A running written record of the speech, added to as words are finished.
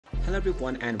Hello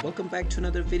everyone and welcome back to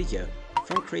another video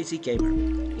from Crazy Gamer.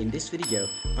 In this video,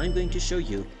 I'm going to show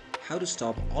you how to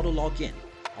stop auto login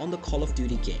on the Call of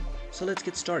Duty game. So let's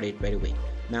get started right away.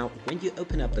 Now, when you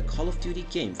open up the Call of Duty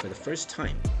game for the first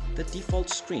time, the default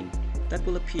screen that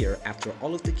will appear after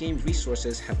all of the game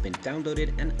resources have been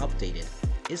downloaded and updated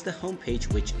is the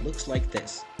homepage, which looks like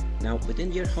this. Now,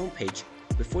 within your homepage,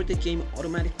 before the game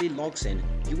automatically logs in,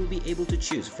 you will be able to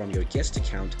choose from your guest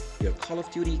account, your Call of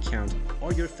Duty account,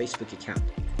 or your Facebook account.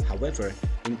 However,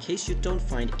 in case you don't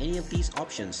find any of these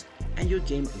options and your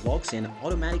game logs in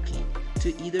automatically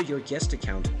to either your guest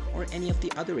account or any of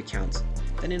the other accounts,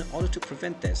 then in order to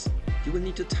prevent this, you will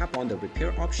need to tap on the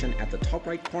repair option at the top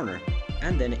right corner,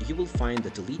 and then you will find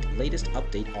the delete latest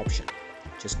update option.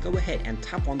 Just go ahead and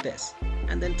tap on this,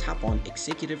 and then tap on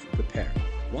executive repair.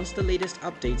 Once the latest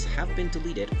updates have been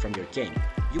deleted from your game,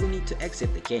 you will need to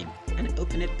exit the game and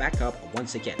open it back up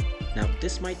once again. Now,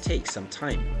 this might take some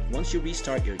time once you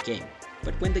restart your game,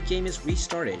 but when the game is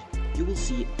restarted, you will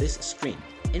see this screen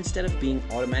instead of being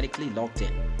automatically logged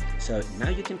in. So now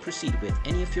you can proceed with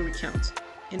any of your accounts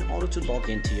in order to log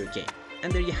into your game.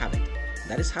 And there you have it.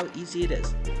 That is how easy it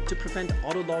is to prevent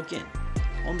auto login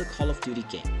on the Call of Duty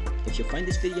game. If you find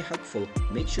this video helpful,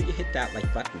 make sure you hit that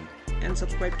like button and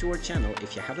subscribe to our channel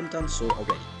if you haven't done so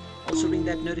already. Also ring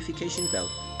that notification bell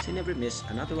to never miss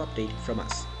another update from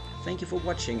us. Thank you for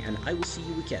watching, and I will see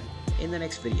you again in the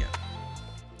next video.